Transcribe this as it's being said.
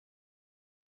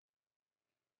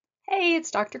Hey,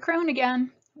 it's Dr. Crone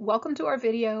again. Welcome to our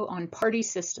video on party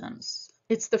systems.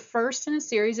 It's the first in a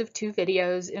series of 2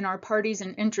 videos in our Parties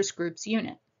and Interest Groups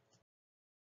unit.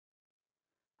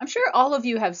 I'm sure all of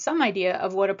you have some idea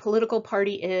of what a political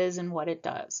party is and what it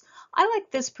does. I like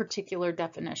this particular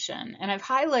definition, and I've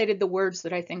highlighted the words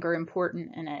that I think are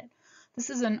important in it.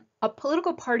 A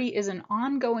political party is an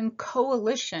ongoing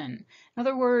coalition. In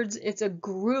other words, it's a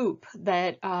group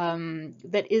that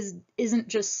isn't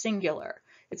just singular.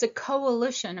 It's a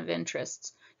coalition of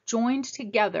interests joined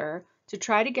together to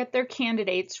try to get their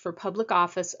candidates for public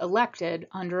office elected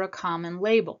under a common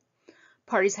label.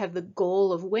 Parties have the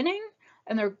goal of winning,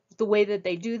 and the way that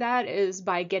they do that is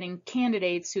by getting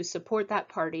candidates who support that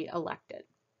party elected.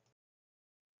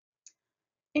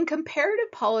 In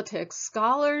comparative politics,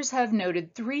 scholars have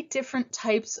noted 3 different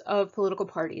types of political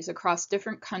parties across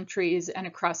different countries and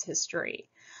across history.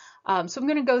 So I'm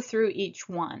going to go through each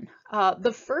one.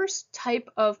 The first type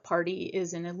of party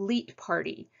is an elite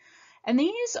party. And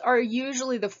these are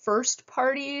usually the first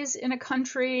parties in a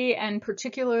country, and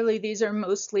particularly these are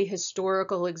mostly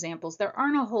historical examples. There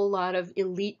aren't a whole lot of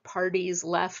elite parties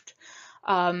left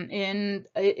in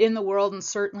the world, and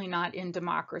certainly not in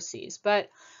democracies. But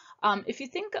if you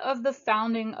think of the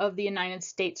founding of the United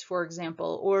States, for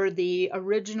example, or the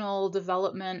original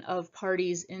development of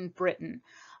parties in Britain,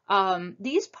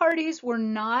 these parties were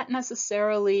not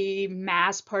necessarily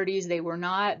mass parties.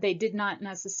 They did not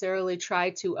necessarily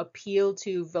try to appeal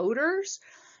to voters.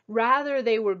 Rather,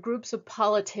 they were groups of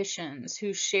politicians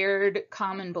who shared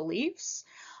common beliefs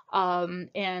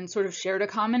and sort of shared a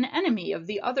common enemy of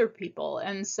the other people.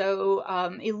 And so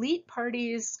elite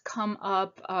parties come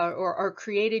up or are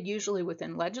created usually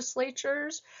within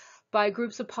legislatures by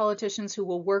groups of politicians who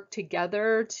will work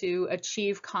together to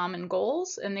achieve common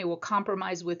goals, and they will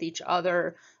compromise with each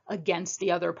other against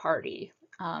the other party.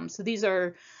 So these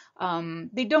are,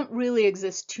 they don't really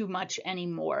exist too much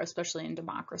anymore, especially in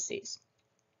democracies.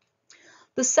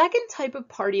 The second type of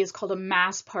party is called a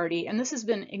mass party, and this has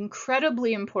been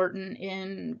incredibly important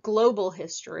in global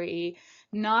history,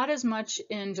 not as much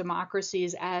in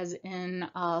democracies as in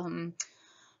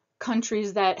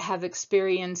countries that have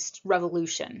experienced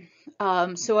revolution.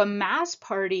 So a mass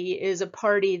party is a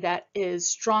party that is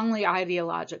strongly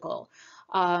ideological.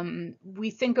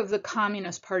 We think of the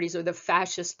communist parties or the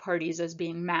fascist parties as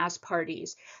being mass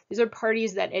parties. These are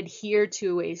parties that adhere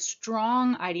to a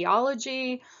strong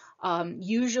ideology,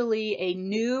 usually a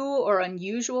new or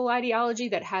unusual ideology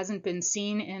that hasn't been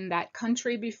seen in that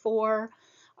country before.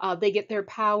 They get their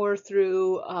power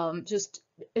through just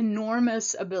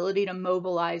enormous ability to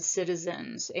mobilize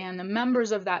citizens. And the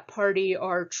members of that party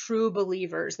are true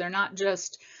believers. They're not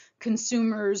just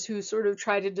consumers who sort of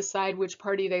try to decide which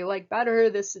party they like better.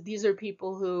 These are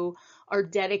people who are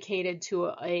dedicated to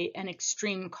an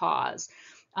extreme cause.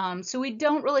 So we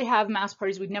don't really have mass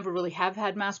parties. We never really have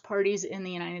had mass parties in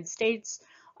the United States.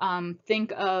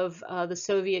 Think of the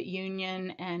Soviet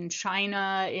Union and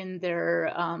China in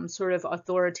their sort of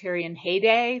authoritarian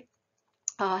heyday,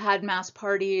 had mass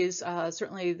parties.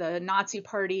 Certainly the Nazi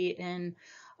Party in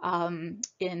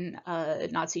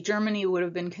Nazi Germany would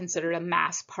have been considered a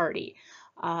mass party.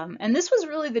 And this was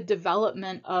really the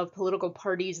development of political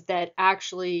parties that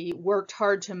actually worked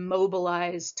hard to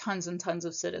mobilize tons and tons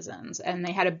of citizens, and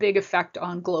they had a big effect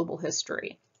on global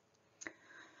history.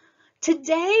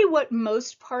 Today, what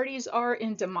most parties are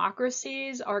in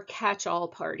democracies are catch-all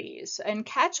parties. And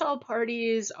catch-all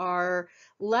parties are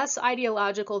less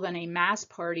ideological than a mass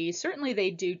party. Certainly,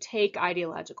 they do take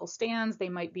ideological stands. They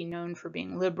might be known for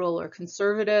being liberal or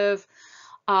conservative.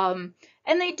 And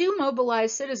they do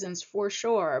mobilize citizens for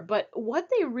sure. But what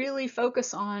they really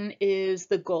focus on is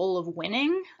the goal of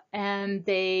winning. And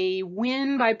they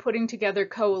win by putting together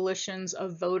coalitions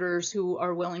of voters who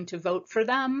are willing to vote for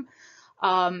them.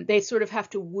 They sort of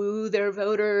have to woo their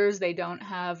voters. They don't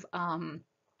have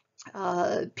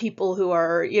people who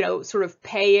are, sort of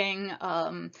paying,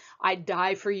 I'd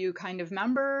die for you kind of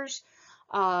members.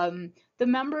 The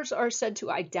members are said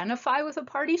to identify with a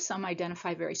party. Some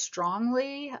identify very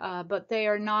strongly, but they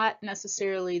are not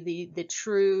necessarily the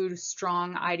true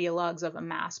strong ideologues of a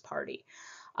mass party.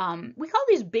 We call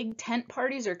these big tent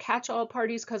parties or catch-all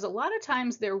parties because a lot of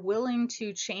times they're willing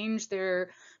to change their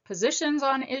positions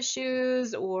on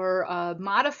issues or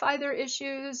modify their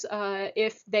issues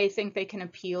if they think they can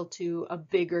appeal to a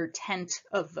bigger tent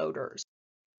of voters.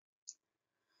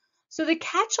 So the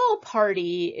catch-all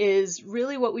party is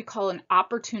really what we call an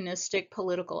opportunistic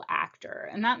political actor.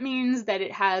 And that means that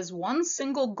it has one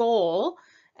single goal.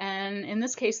 And in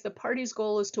this case, the party's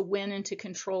goal is to win and to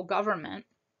control government.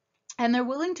 And they're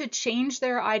willing to change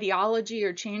their ideology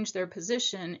or change their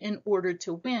position in order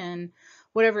to win,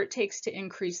 whatever it takes to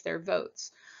increase their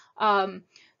votes.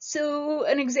 So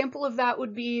an example of that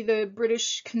would be the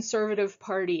British Conservative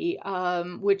Party,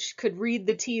 which could read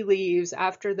the tea leaves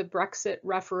after the Brexit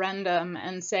referendum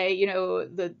and say, you know,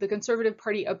 the Conservative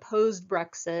Party opposed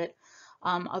Brexit,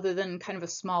 other than kind of a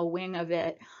small wing of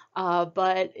it.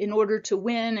 But in order to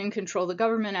win and control the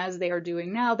government as they are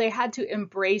doing now, they had to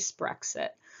embrace Brexit.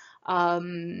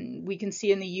 We can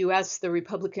see in the US, the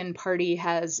Republican Party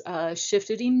has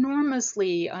shifted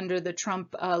enormously under the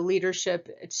Trump leadership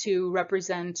to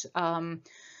represent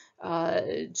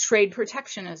trade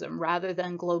protectionism rather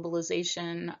than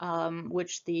globalization,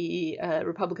 which the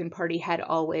Republican Party had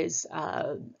always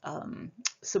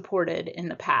supported in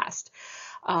the past.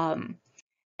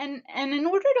 And in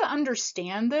order to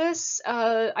understand this,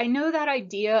 I know that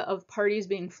idea of parties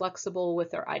being flexible with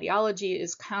their ideology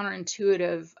is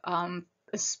counterintuitive,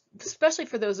 especially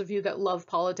for those of you that love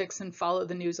politics and follow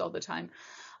the news all the time.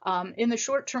 In the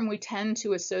short term, we tend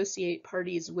to associate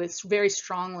parties very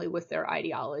strongly with their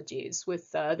ideologies,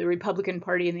 with the Republican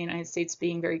Party in the United States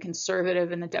being very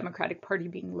conservative and the Democratic Party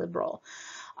being liberal.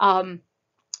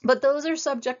 But those are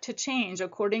subject to change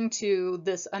according to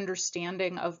this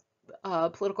understanding of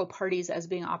political parties as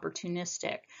being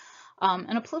opportunistic.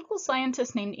 And a political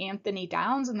scientist named Anthony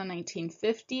Downs in the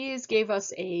 1950s gave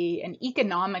us an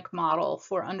economic model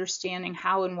for understanding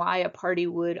how and why a party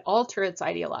would alter its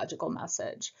ideological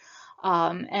message.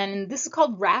 And this is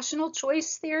called rational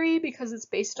choice theory because it's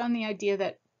based on the idea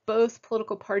that both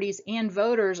political parties and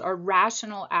voters are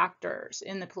rational actors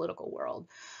in the political world.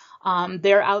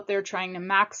 They're out there trying to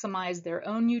maximize their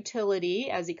own utility,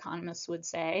 as economists would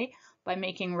say, by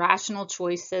making rational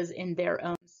choices in their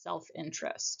own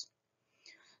self-interest.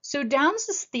 So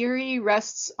Downs' theory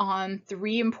rests on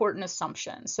three important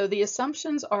assumptions. So the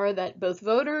assumptions are that both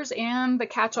voters and the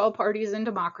catch-all parties in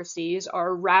democracies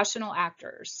are rational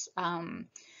actors.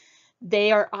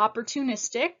 They are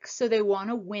opportunistic, so they want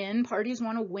to win, parties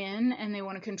want to win, and they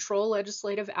want to control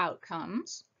legislative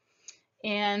outcomes.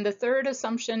 And the third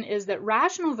assumption is that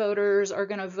rational voters are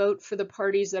going to vote for the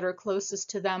parties that are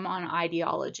closest to them on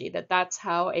ideology, that's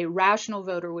how a rational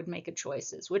voter would make a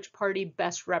choice, is which party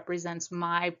best represents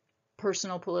my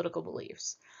personal political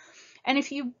beliefs. And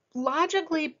if you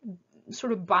logically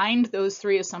sort of bind those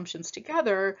three assumptions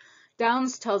together,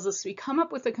 Downs tells us we come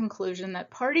up with a conclusion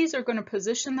that parties are going to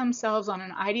position themselves on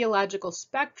an ideological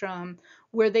spectrum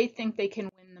where they think they can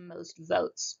win the most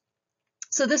votes.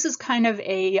 So this is kind of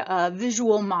a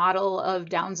visual model of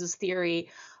Downs' theory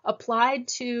applied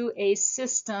to a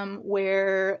system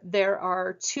where there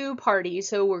are two parties.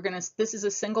 So this is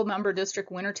a single member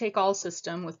district winner take all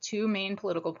system with two main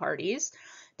political parties.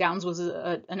 Downs was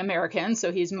an American,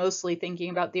 so he's mostly thinking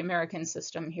about the American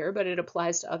system here, but it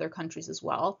applies to other countries as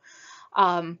well.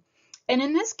 And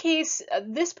in this case,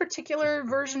 this particular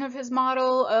version of his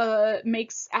model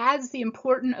adds the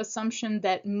important assumption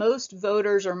that most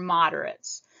voters are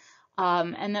moderates,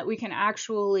 and that we can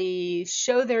actually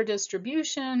show their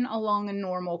distribution along a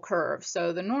normal curve.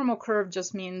 So the normal curve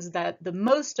just means that the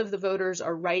most of the voters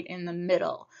are right in the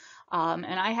middle. And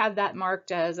I have that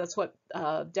marked as, that's what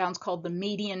Downs called the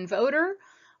median voter.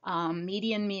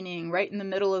 Median meaning right in the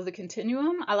middle of the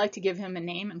continuum. I like to give him a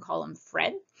name and call him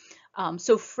Fred.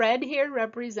 So Fred here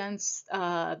represents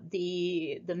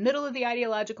the middle of the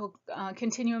ideological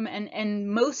continuum, and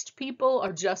most people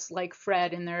are just like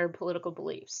Fred in their political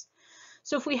beliefs.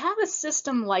 So if we have a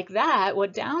system like that,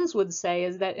 what Downs would say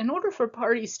is that in order for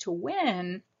parties to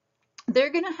win,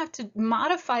 they're going to have to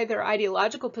modify their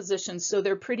ideological positions so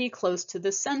they're pretty close to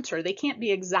the center. They can't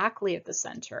be exactly at the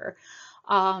center.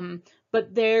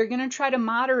 But they're going to try to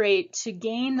moderate to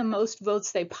gain the most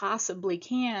votes they possibly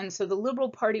can. So the Liberal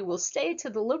Party will stay to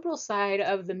the liberal side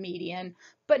of the median,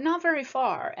 but not very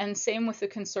far. And same with the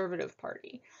Conservative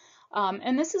Party.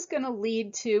 And this is going to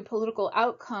lead to political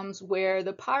outcomes where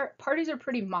the parties are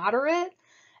pretty moderate,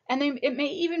 and it may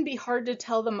even be hard to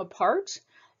tell them apart.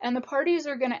 And the parties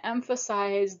are going to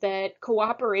emphasize that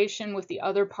cooperation with the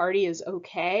other party is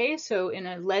okay. So in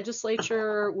a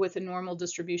legislature with a normal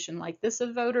distribution like this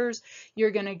of voters, you're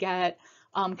going to get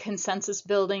consensus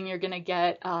building. You're going to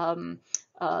get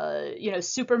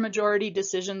supermajority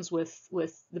decisions with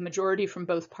the majority from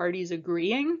both parties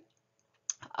agreeing.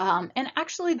 And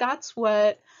actually, that's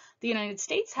what the United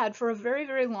States had for a very,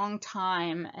 very long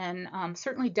time. And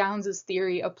certainly Downs'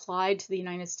 theory applied to the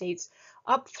United States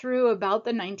up through about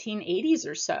the 1980s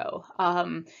or so.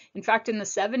 In fact, in the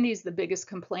 70s, the biggest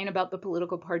complaint about the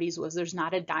political parties was there's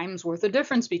not a dime's worth of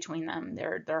difference between them.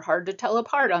 They're hard to tell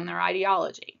apart on their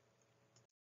ideology.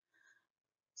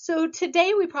 So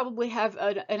today we probably have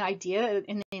an idea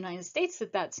in the United States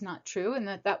that that's not true, and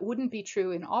that that wouldn't be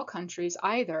true in all countries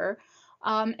either.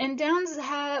 And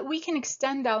we can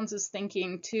extend Downes's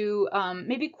thinking to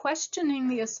maybe questioning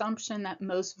the assumption that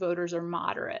most voters are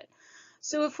moderate.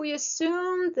 So if we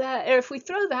assume that, or if we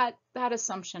throw that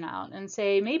assumption out and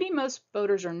say maybe most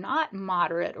voters are not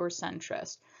moderate or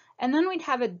centrist, and then we'd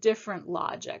have a different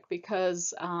logic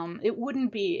because it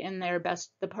wouldn't be in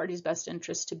the party's best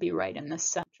interest to be right in the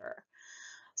center.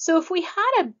 So if we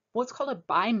had what's called a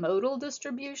bimodal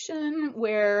distribution,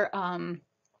 where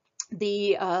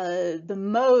the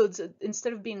modes,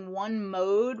 instead of being one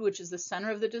mode, which is the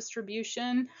center of the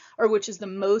distribution, or which is the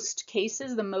most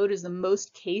cases, the mode is the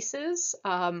most cases.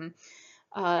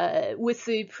 With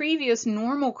the previous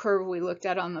normal curve we looked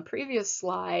at on the previous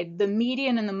slide, the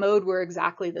median and the mode were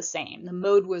exactly the same. The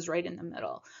mode was right in the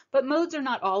middle. But modes are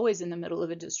not always in the middle of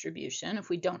a distribution if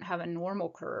we don't have a normal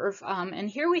curve. And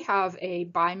here we have a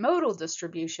bimodal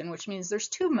distribution, which means there's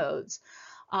two modes.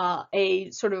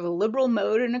 A sort of a liberal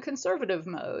mode and a conservative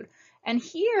mode. And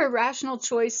here, rational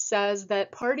choice says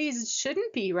that parties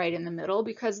shouldn't be right in the middle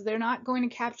because they're not going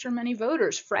to capture many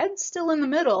voters. Fred's still in the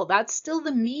middle. That's still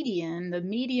the median. The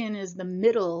median is the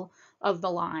middle of the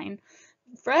line.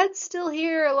 Fred's still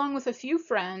here along with a few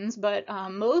friends, but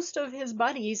most of his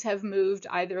buddies have moved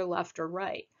either left or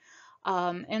right.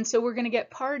 And so we're going to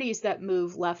get parties that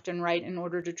move left and right in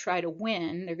order to try to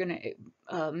win. They're going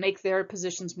to make their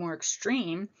positions more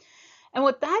extreme. And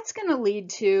what that's going to lead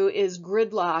to is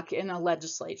gridlock in a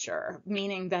legislature,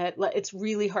 meaning that it's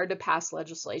really hard to pass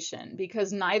legislation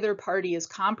because neither party is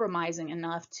compromising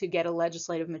enough to get a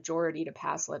legislative majority to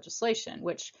pass legislation,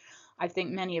 which I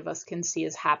think many of us can see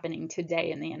is happening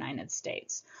today in the United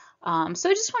States. So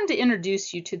I just wanted to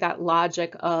introduce you to that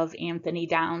logic of Anthony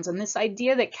Downes and this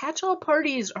idea that catch-all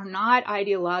parties are not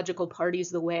ideological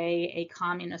parties the way a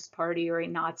communist party or a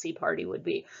Nazi party would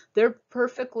be. They're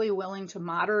perfectly willing to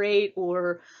moderate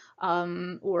or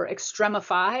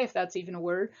extremify, if that's even a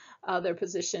word, their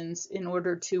positions in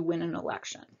order to win an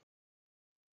election.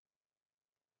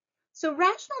 So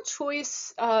rational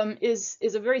choice is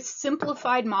a very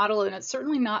simplified model, and it's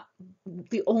certainly not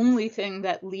the only thing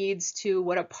that leads to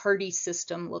what a party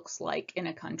system looks like in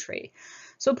a country.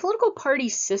 So a political party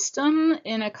system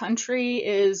in a country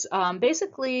is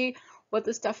basically what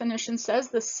this definition says,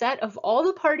 the set of all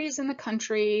the parties in the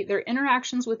country, their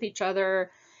interactions with each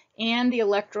other, and the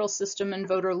electoral system and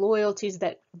voter loyalties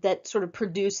that sort of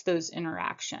produce those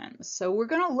interactions. So we're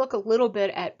going to look a little bit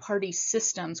at party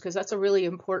systems because that's a really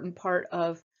important part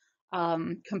of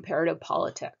comparative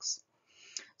politics.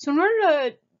 So in order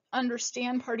to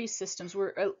understand party systems,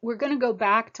 we're going to go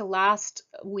back to last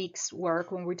week's work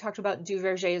when we talked about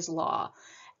Duverger's law.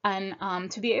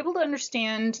 And to be able to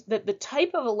understand that the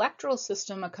type of electoral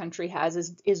system a country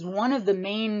has is one of the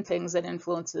main things that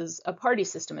influences a party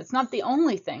system. It's not the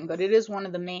only thing, but it is one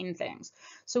of the main things.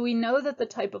 So we know that the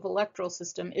type of electoral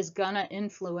system is going to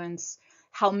influence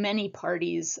how many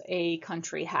parties a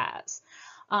country has.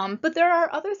 But there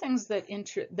are other things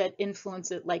that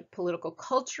influence it, like political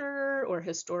culture or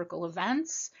historical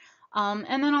events.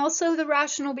 And then also the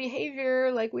rational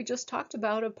behavior, like we just talked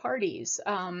about, of parties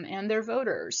and their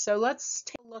voters. So let's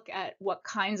take a look at what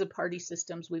kinds of party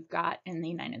systems we've got in the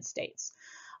United States.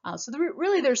 So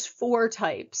really there's four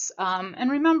types.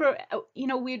 And remember,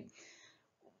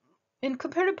 in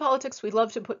comparative politics, we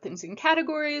love to put things in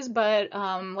categories, but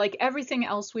like everything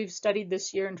else we've studied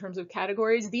this year in terms of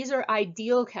categories, these are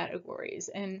ideal categories.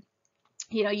 And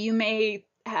you may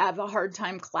have a hard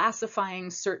time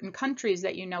classifying certain countries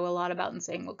that you know a lot about and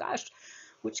saying, well, gosh,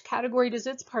 which category does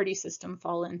its party system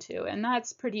fall into? And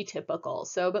that's pretty typical.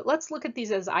 So, but let's look at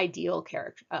these as ideal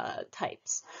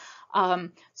types.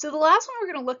 So the last one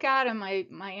we're going to look at, and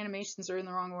my animations are in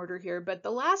the wrong order here, but the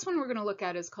last one we're going to look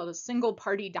at is called a single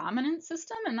party dominant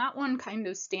system, and that one kind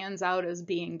of stands out as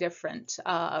being different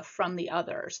from the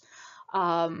others.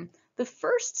 The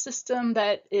first system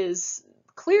that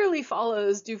clearly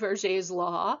follows Duverger's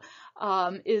law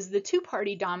is the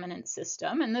two-party dominant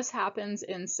system, and this happens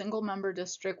in single-member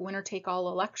district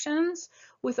winner-take-all elections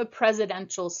with a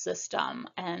presidential system.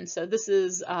 And so this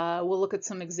is, we'll look at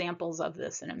some examples of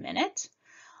this in a minute.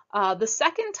 The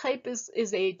second type is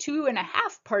a 2.5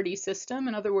 party system.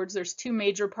 In other words, there's two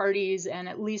major parties and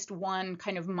at least one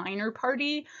kind of minor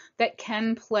party that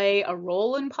can play a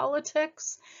role in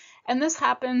politics. And this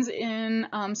happens in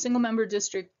single-member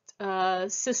district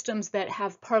systems that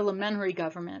have parliamentary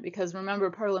government, because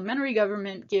remember, parliamentary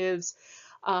government gives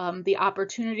the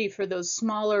opportunity for those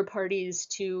smaller parties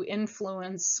to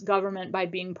influence government by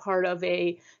being part of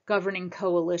a governing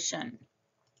coalition.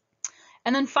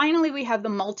 And then finally, we have the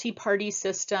multi-party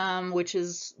system, which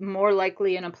is more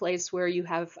likely in a place where you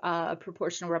have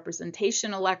proportional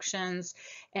representation elections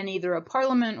and either a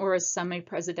parliament or a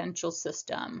semi-presidential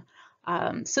system.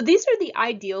 So these are the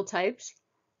ideal types.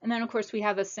 And then, of course, we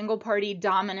have a single-party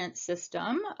dominant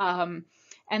system.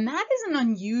 And that is an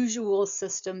unusual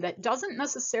system that doesn't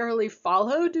necessarily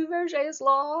follow Duverger's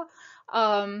law.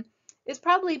 It's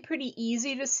probably pretty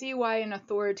easy to see why an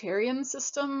authoritarian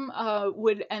system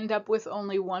would end up with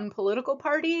only one political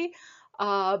party,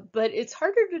 but it's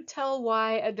harder to tell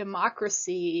why a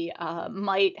democracy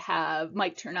might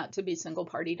turn out to be single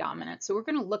party dominant. So we're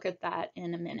going to look at that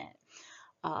in a minute.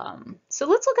 So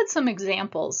let's look at some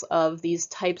examples of these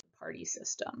types of party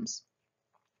systems.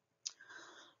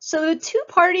 So the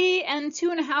two-party and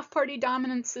two-and-a-half-party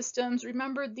dominant systems,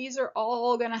 remember, these are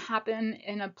all going to happen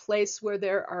in a place where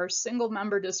there are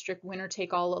single-member district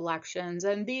winner-take-all elections.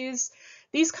 And these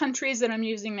countries that I'm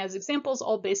using as examples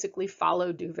all basically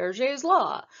follow Duverger's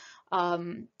law.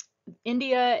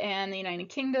 India and the United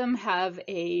Kingdom have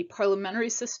a parliamentary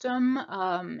system,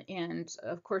 and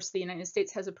of course the United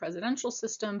States has a presidential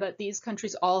system, but these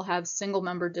countries all have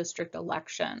single-member district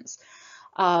elections.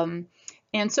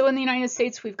 And so in the United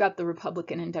States, we've got the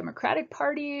Republican and Democratic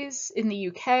parties. In the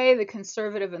UK, the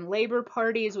Conservative and Labour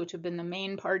parties, which have been the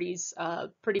main parties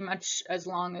pretty much as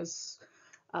long as,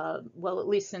 well, at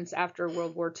least since after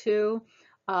World War II.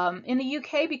 In the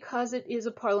UK, because it is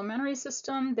a parliamentary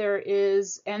system,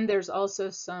 there's also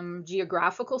some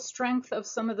geographical strength of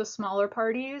some of the smaller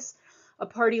parties. A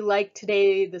party like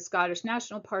today, the Scottish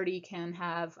National Party, can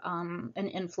have an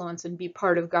influence and be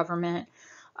part of government.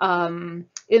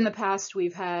 In the past,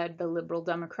 we've had the Liberal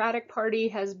Democratic Party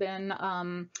has been,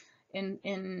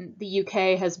 in the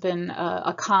UK, has been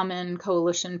a common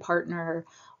coalition partner.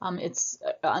 It's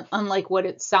unlike what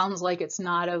it sounds like, it's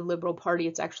not a liberal party,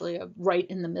 it's actually a right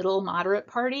in the middle moderate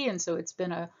party, and so it's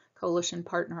been a coalition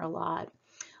partner a lot.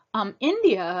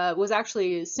 India was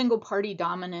actually single party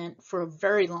dominant for a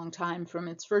very long time, from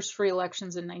its first free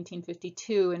elections in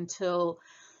 1952 until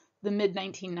the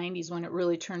mid-1990s, when it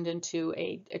really turned into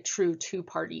a true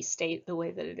two-party state the way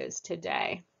that it is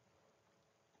today.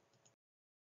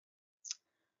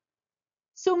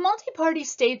 So multi-party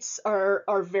states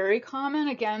are very common.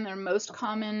 Again, they're most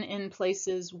common in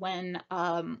places when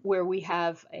where we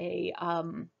have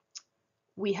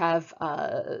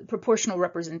proportional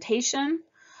representation.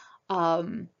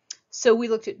 So we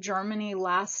looked at Germany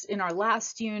in our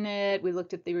last unit. We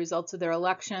looked at the results of their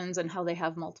elections and how they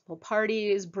have multiple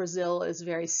parties. Brazil is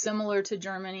very similar to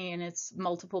Germany in its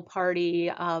multiple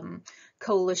party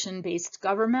coalition-based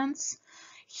governments.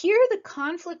 Here, the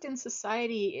conflict in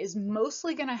society is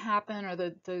mostly going to happen, or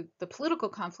the political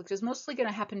conflict is mostly going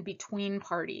to happen between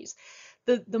parties.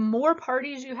 The more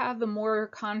parties you have, the more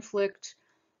conflict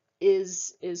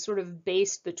is sort of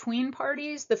based between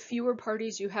parties. The fewer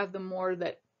parties you have, the more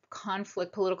that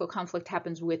political conflict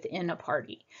happens within a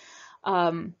party.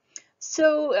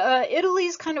 So Italy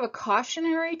is kind of a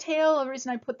cautionary tale. The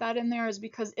reason I put that in there is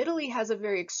because Italy has a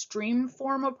very extreme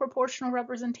form of proportional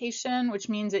representation, which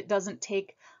means it doesn't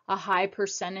take a high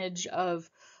percentage of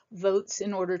votes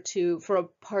in order for a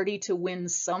party to win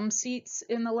some seats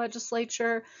in the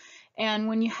legislature. And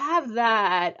when you have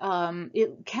that,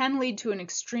 it can lead to an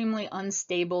extremely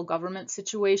unstable government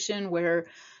situation where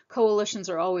coalitions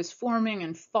are always forming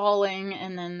and falling,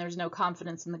 and then there's no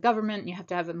confidence in the government, and you have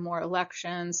to have more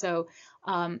elections. So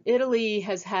Italy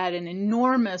has had an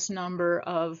enormous number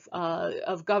of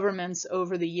governments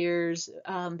over the years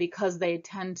because they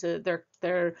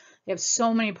have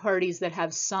so many parties that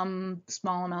have some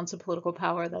small amounts of political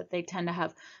power that they tend to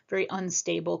have very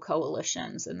unstable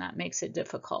coalitions, and that makes it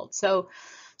difficult. So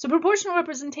proportional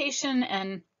representation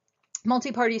and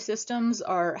multi-party systems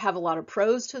have a lot of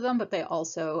pros to them, but they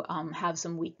also have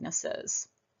some weaknesses.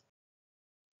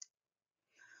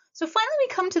 So finally, we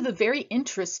come to the very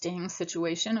interesting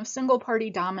situation of single-party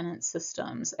dominant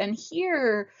systems. And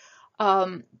here,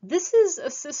 this is a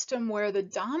system where the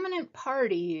dominant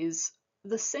parties,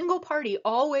 the single party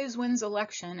always wins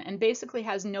election and basically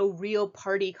has no real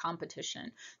party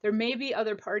competition. There may be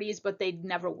other parties, but they'd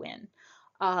never win.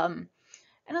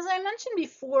 And as I mentioned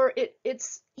before,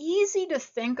 it's easy to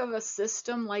think of a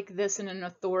system like this in an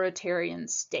authoritarian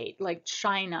state, like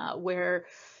China, where,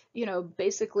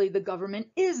 basically the government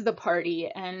is the party,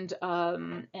 and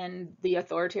the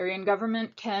authoritarian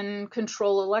government can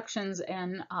control elections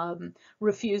and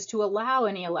refuse to allow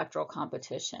any electoral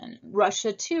competition.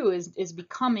 Russia, too, is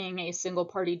becoming a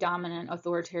single-party dominant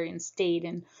authoritarian state,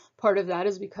 and part of that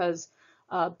is because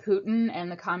Putin and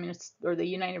the Communist, or the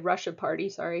United Russia Party,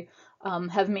 sorry,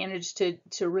 have managed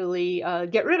to really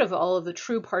get rid of all of the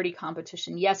true party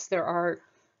competition. Yes, there are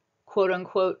quote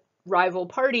unquote rival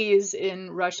parties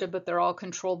in Russia, but they're all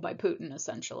controlled by Putin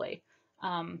essentially.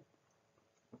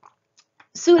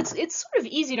 So it's sort of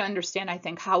easy to understand, I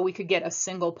think, how we could get a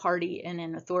single party in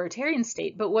an authoritarian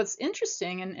state. But what's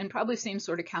interesting, and probably seems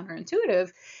sort of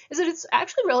counterintuitive, is that it's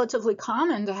actually relatively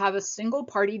common to have a single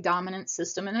party dominant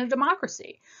system in a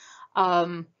democracy.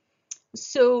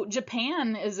 So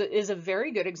Japan is a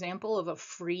very good example of a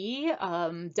free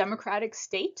democratic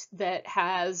state that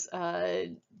has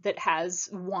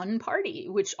one party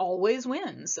which always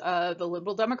wins, the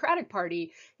Liberal Democratic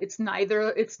Party. It's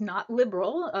not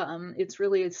liberal. It's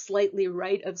really slightly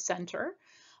right of center.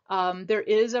 There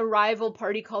is a rival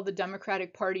party called the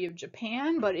Democratic Party of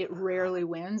Japan, but it rarely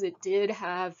wins. It did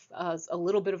have a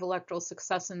little bit of electoral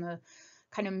success in the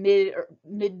kind of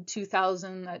mid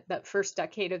 2000, that first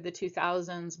decade of the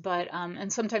 2000s, but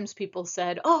and sometimes people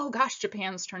said, oh gosh,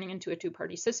 Japan's turning into a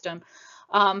two-party system,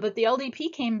 but the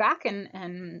LDP came back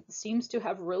and seems to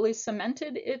have really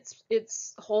cemented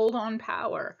its hold on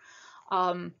power.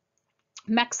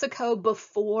 Mexico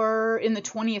in the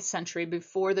 20th century,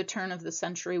 before the turn of the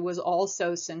century, was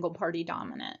also single party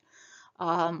dominant,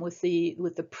 with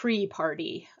the PRI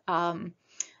party.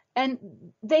 And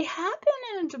they happen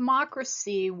in a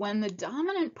democracy when the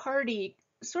dominant party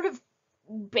sort of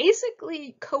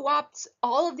basically co-opts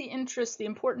all of the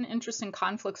important interests and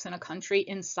conflicts in a country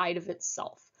inside of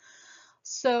itself.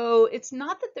 So it's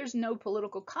not that there's no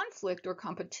political conflict or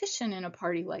competition in a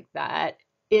party like that.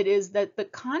 It is that the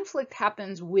conflict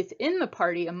happens within the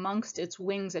party amongst its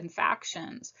wings and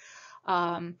factions.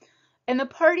 And the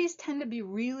parties tend to be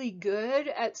really good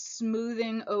at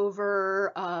smoothing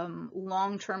over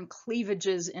long-term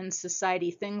cleavages in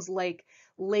society, things like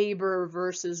labor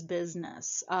versus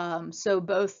business. So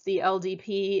both the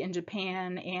LDP in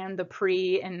Japan and the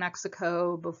PRI in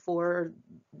Mexico before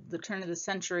the turn of the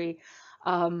century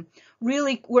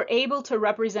really were able to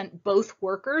represent both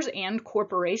workers and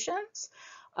corporations.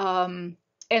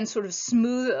 And sort of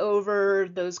smooth over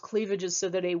those cleavages so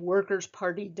that a workers'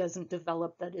 party doesn't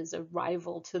develop that is a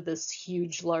rival to this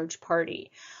huge, large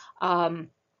party. And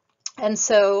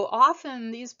so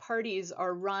often these parties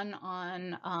are run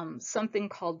on something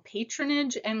called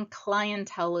patronage and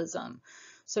clientelism.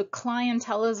 So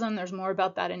clientelism, there's more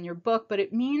about that in your book, but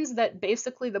it means that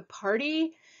basically the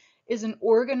party is an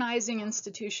organizing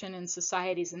institution in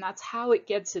societies, and that's how it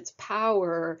gets its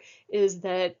power, is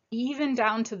that even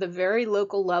down to the very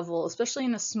local level, especially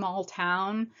in a small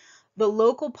town, the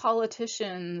local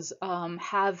politicians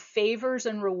have favors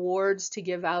and rewards to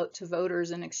give out to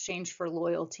voters in exchange for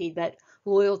loyalty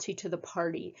to the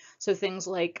party. So things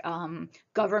like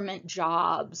government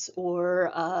jobs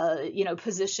or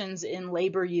positions in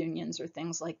labor unions or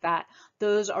things like that.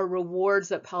 Those are rewards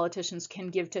that politicians can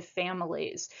give to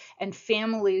families, and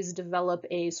families develop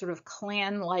a sort of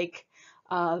clan-like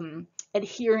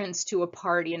adherence to a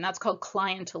party, and that's called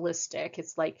clientelistic.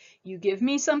 It's like, you give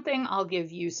me something, I'll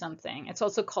give you something. It's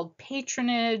also called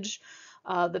patronage.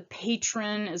 The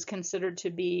patron is considered to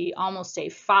be almost a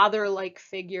father-like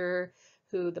figure,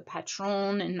 the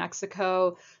patron in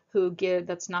Mexico,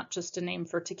 that's not just a name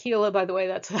for tequila, by the way,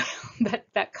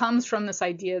 that comes from this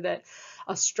idea that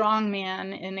a strong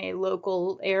man in a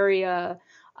local area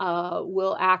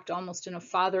will act almost in a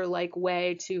father-like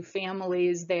way to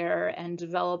families there, and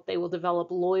they will develop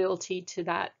loyalty to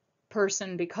that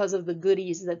person because of the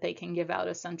goodies that they can give out,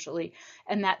 essentially,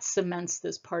 and that cements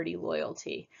this party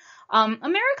loyalty.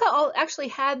 America actually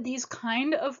had these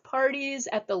kind of parties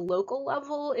at the local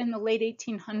level in the late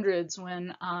 1800s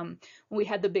when we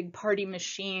had the big party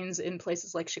machines in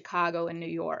places like Chicago and New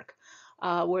York,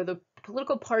 where the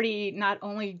political party not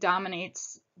only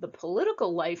dominates the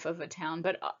political life of a town,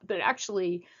 but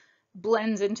actually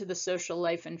blends into the social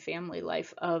life and family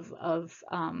life of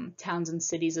towns and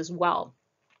cities as well.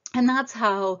 And that's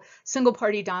how single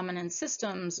party dominant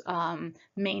systems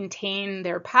maintain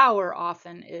their power,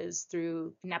 often is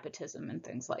through nepotism and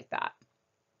things like that.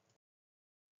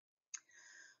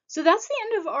 So that's the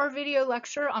end of our video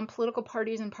lecture on political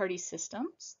parties and party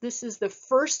systems. This is the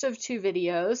first of 2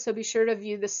 videos, so be sure to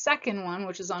view the second one,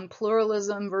 which is on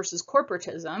pluralism versus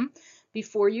corporatism,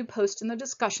 before you post in the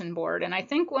discussion board. And I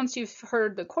think once you've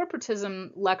heard the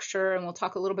corporatism lecture, and we'll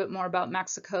talk a little bit more about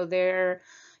Mexico there,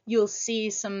 you'll see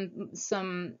some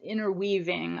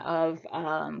interweaving of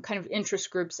kind of interest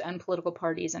groups and political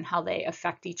parties and how they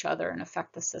affect each other and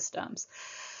affect the systems.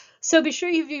 So be sure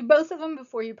you view both of them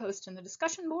before you post in the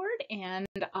discussion board, and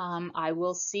I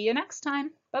will see you next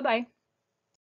time. Bye-bye.